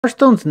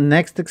Hearthstone's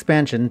next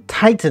expansion,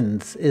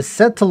 Titans, is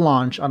set to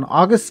launch on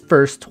August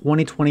 1st,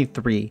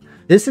 2023.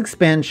 This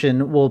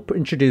expansion will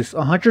introduce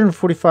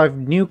 145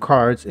 new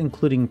cards,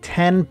 including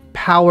 10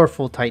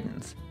 powerful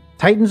Titans.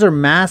 Titans are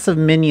massive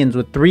minions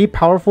with 3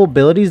 powerful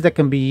abilities that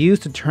can be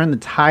used to turn the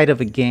tide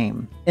of a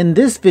game. In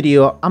this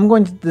video, I'm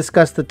going to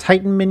discuss the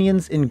Titan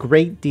minions in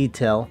great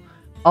detail.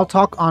 I'll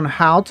talk on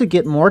how to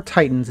get more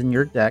Titans in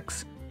your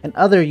decks, and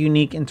other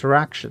unique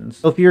interactions.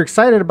 So if you're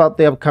excited about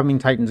the upcoming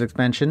Titans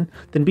expansion,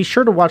 then be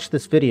sure to watch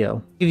this video.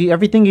 I'll give you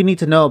everything you need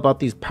to know about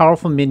these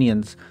powerful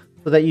minions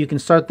so that you can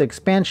start the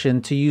expansion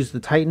to use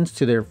the Titans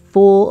to their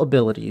full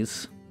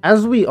abilities.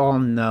 As we all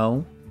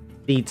know,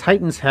 the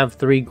Titans have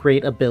 3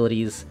 great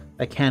abilities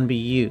that can be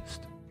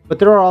used, but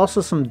there are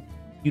also some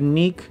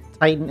unique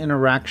Titan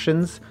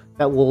interactions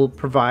that will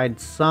provide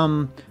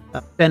some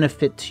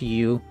benefit to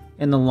you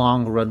in the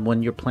long run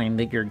when you're playing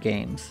your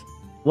games.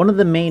 One of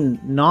the main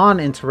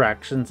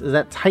non-interactions is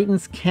that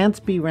Titans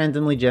can't be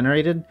randomly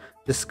generated,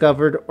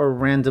 discovered, or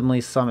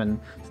randomly summoned.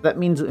 So that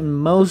means in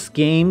most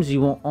games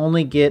you will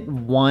only get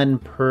 1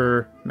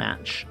 per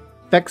match.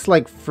 Effects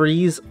like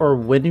Freeze or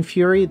Wind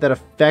Fury that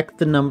affect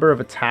the number of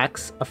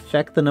attacks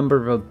affect the number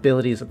of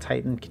abilities a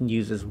Titan can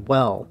use as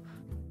well.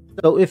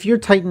 So if your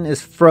Titan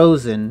is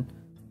frozen,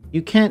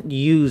 you can't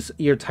use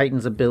your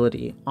Titan's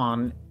ability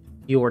on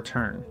your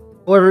turn.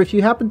 However, if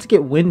you happen to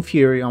get Wind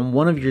Fury on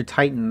one of your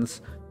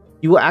Titans,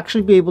 you will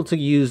actually be able to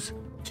use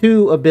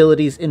 2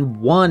 abilities in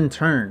 1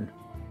 turn.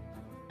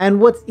 And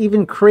what's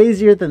even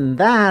crazier than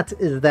that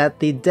is that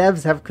the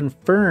devs have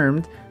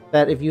confirmed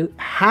that if you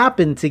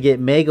happen to get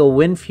Mega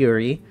Wind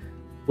Fury,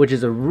 which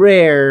is a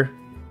rare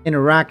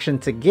interaction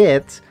to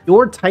get,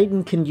 your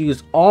Titan can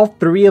use all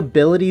 3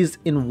 abilities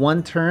in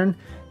 1 turn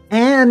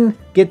and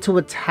get to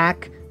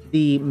attack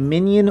the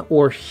minion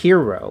or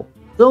hero.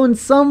 So in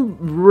some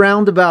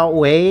roundabout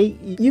way,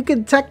 you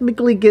can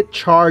technically get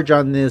charge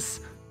on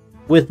this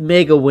with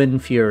Mega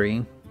Wind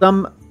Fury.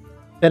 Some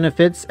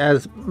benefits,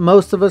 as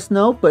most of us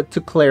know, but to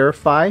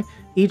clarify,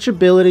 each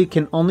ability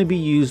can only be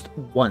used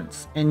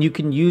once, and you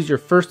can use your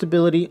first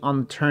ability on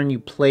the turn you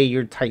play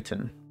your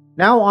Titan.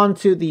 Now on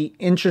to the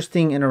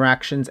interesting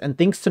interactions and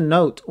things to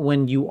note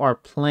when you are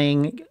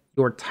playing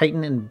your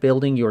Titan and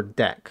building your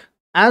deck.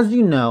 As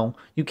you know,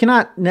 you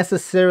cannot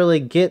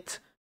necessarily get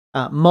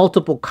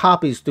multiple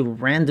copies through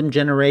random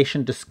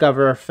generation,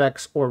 discover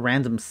effects, or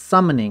random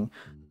summoning,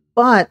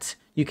 but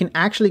you can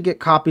actually get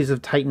copies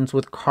of Titans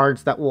with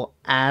cards that will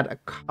add a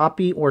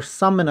copy or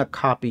summon a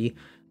copy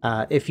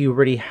if you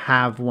already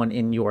have one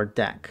in your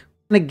deck.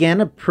 And again,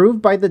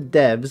 approved by the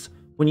devs,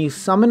 when you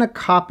summon a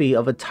copy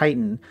of a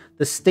Titan,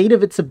 the state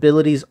of its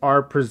abilities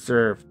are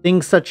preserved.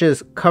 Things such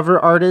as Cover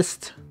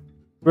Artist,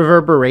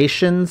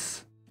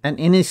 Reverberations, and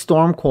any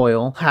Storm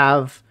Coil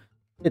have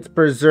its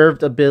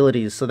preserved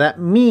abilities. So that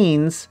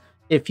means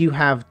if you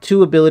have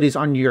 2 abilities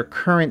on your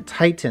current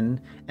Titan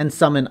and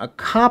summon a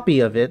copy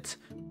of it,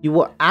 you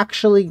will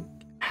actually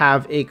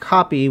have a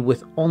copy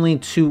with only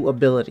 2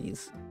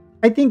 abilities.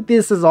 I think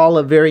this is all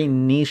a very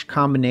niche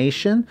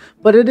combination,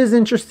 but it is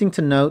interesting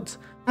to note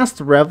Masked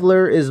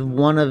Reveler is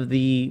one of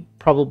the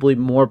probably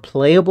more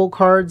playable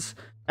cards,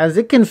 as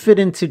it can fit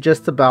into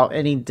just about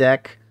any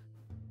deck.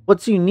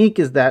 What's unique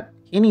is that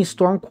any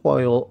Storm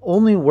Coil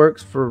only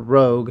works for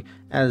Rogue,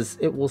 as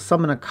it will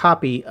summon a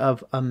copy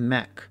of a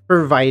mech,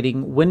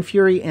 providing Wind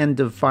Fury and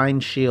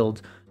Divine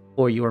Shield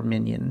for your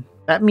minion.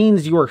 That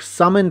means your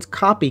summoned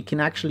copy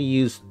can actually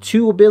use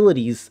 2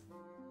 abilities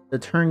the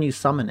turn you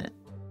summon it.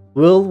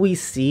 Will we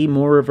see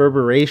more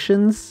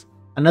Reverberations?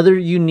 Another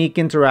unique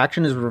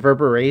interaction is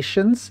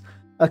Reverberations,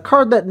 a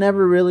card that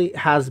never really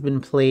has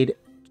been played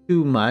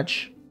too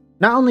much.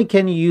 Not only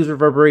can you use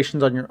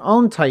Reverberations on your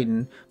own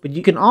Titan, but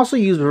you can also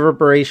use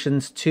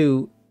Reverberations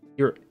to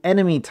your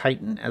enemy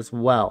Titan as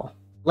well.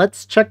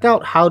 Let's check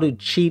out how to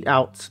cheat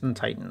out some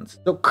Titans.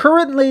 So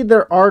currently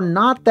there are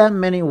not that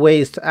many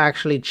ways to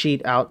actually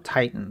cheat out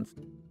Titans.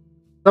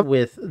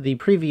 With the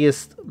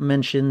previous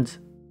mentioned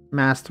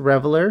Masked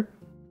Reveler,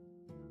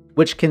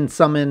 which can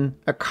summon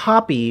a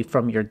copy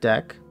from your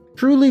deck,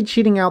 truly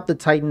cheating out the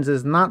Titans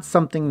is not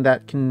something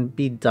that can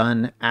be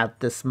done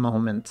at this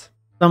moment.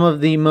 Some of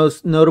the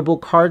most notable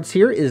cards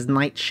here is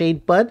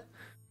Nightshade Bud,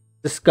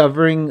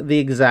 discovering the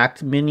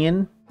exact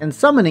minion and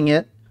summoning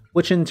it,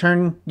 which in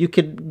turn you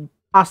could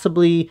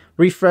possibly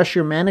refresh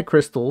your mana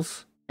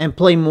crystals and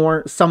play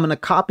more summon a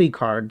copy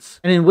cards,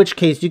 and in which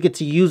case you get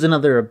to use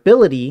another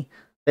ability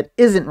that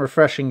isn't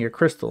refreshing your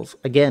crystals,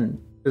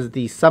 again, because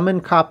the summon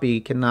copy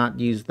cannot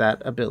use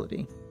that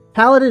ability.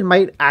 Paladin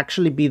might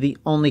actually be the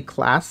only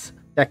class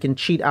that can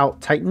cheat out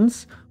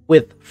Titans,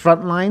 with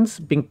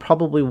Frontlines being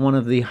probably one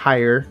of the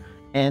higher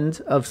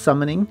end of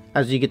summoning,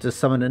 as you get to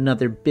summon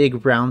another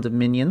big round of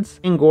minions.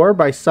 Ingor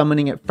by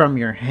summoning it from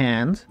your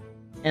hand.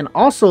 And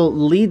also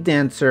Lead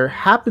Dancer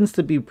happens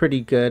to be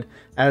pretty good,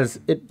 as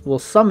it will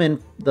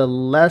summon the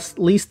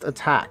least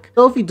attack.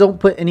 So if you don't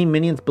put any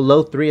minions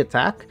below 3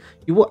 attack,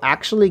 you will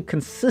actually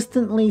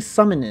consistently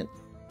summon it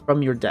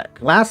from your deck.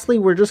 Lastly,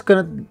 we're just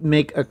gonna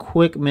make a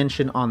quick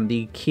mention on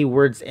the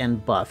keywords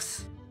and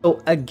buffs.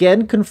 So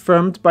again,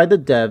 confirmed by the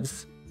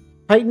devs,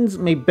 Titans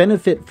may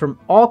benefit from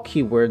all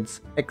keywords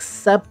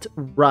except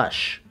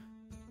Rush.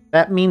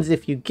 That means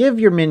if you give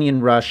your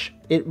minion Rush,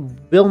 it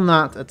will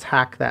not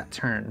attack that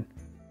turn.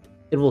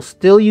 It will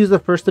still use the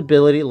first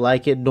ability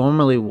like it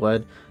normally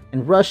would,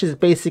 and Rush is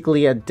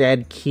basically a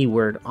dead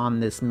keyword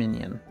on this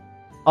minion.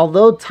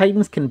 Although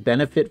Titans can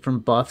benefit from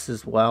buffs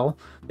as well,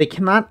 they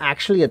cannot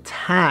actually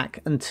attack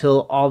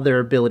until all their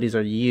abilities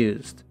are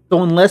used.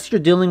 So unless you're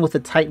dealing with a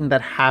Titan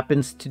that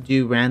happens to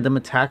do random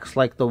attacks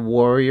like the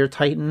Warrior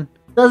Titan,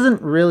 it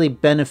doesn't really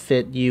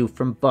benefit you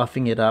from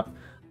buffing it up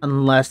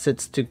unless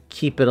it's to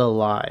keep it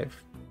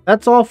alive.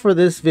 That's all for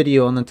this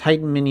video on the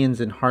Titan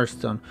minions in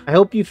Hearthstone. I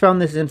hope you found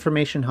this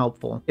information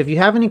helpful. If you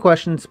have any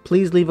questions,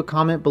 please leave a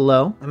comment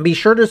below, and be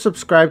sure to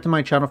subscribe to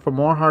my channel for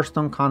more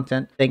Hearthstone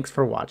content. Thanks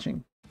for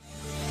watching.